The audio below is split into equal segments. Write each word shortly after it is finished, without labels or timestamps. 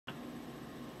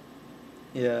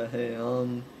Yeah, hey,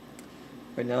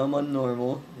 right now I'm on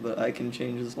normal, but I can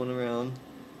change this one around.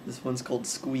 This one's called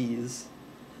Squeeze.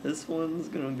 This one's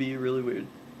gonna be really weird.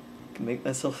 I can make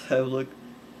myself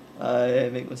I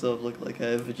make myself look like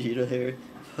I have Vegeta hair,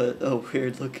 but a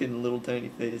weird looking little tiny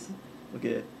face.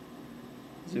 Okay,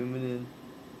 zooming in.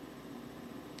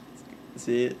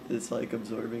 See it? It's like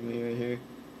absorbing me right here.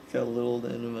 Look how little the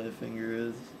end of my finger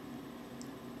is.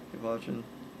 Keep watching.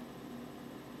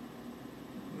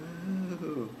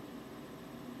 Whoa.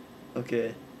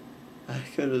 Okay, I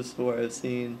could have swore I've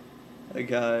seen a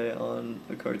guy on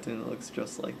a cartoon that looks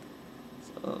just like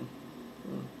this. Uh,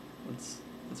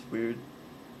 that's weird.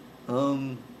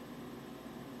 Um,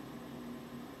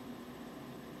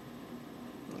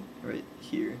 right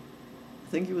here. I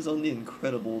think he was on The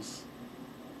Incredibles.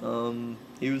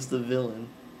 He was the villain.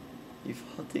 He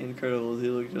fought The Incredibles. He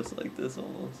looked just like this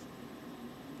almost,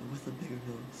 but with a bigger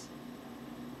nose.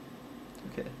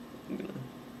 Okay, I'm gonna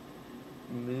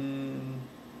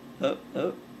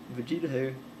oh, Vegeta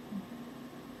hair.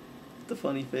 The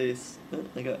funny face.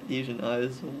 I got Asian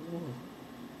eyes. Whoa.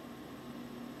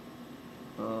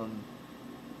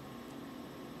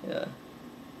 Yeah.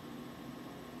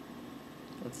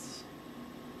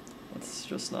 Let's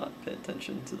just not pay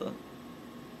attention to the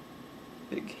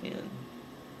big hand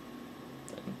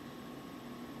thing.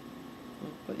 Oh,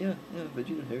 but yeah,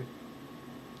 Vegeta hair.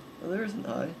 Oh, there's an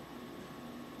eye.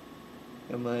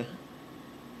 Got my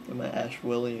Ash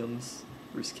Williams,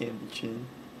 Bruce Campbell chin.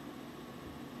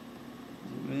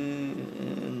 Zoom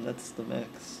in, and that's the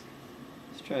max.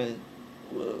 Let's try it.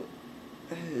 Whoa.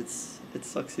 It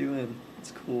sucks you in.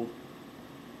 It's cool.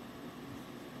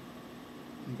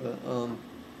 But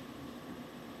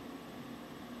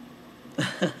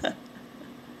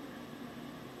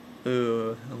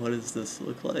ooh, what does this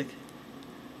look like?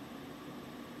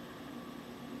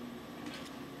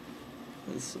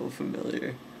 It's so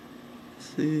familiar.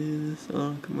 See this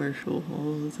on a commercial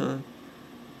all the time.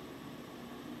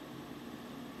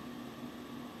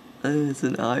 I think it's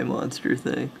an eye monster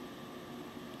thing.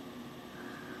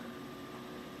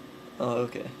 Oh,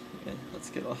 okay. Okay, let's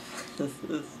get off.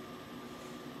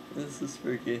 This is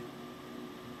freaky.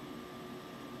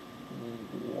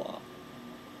 Wow.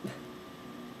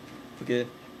 Okay.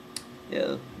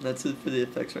 Yeah, that's it for the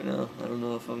effects right now. I don't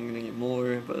know if I'm gonna get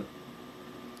more, but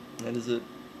that is it.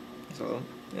 So,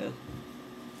 yeah.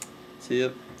 See ya.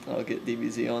 I'll get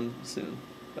DBZ on soon.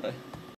 Bye.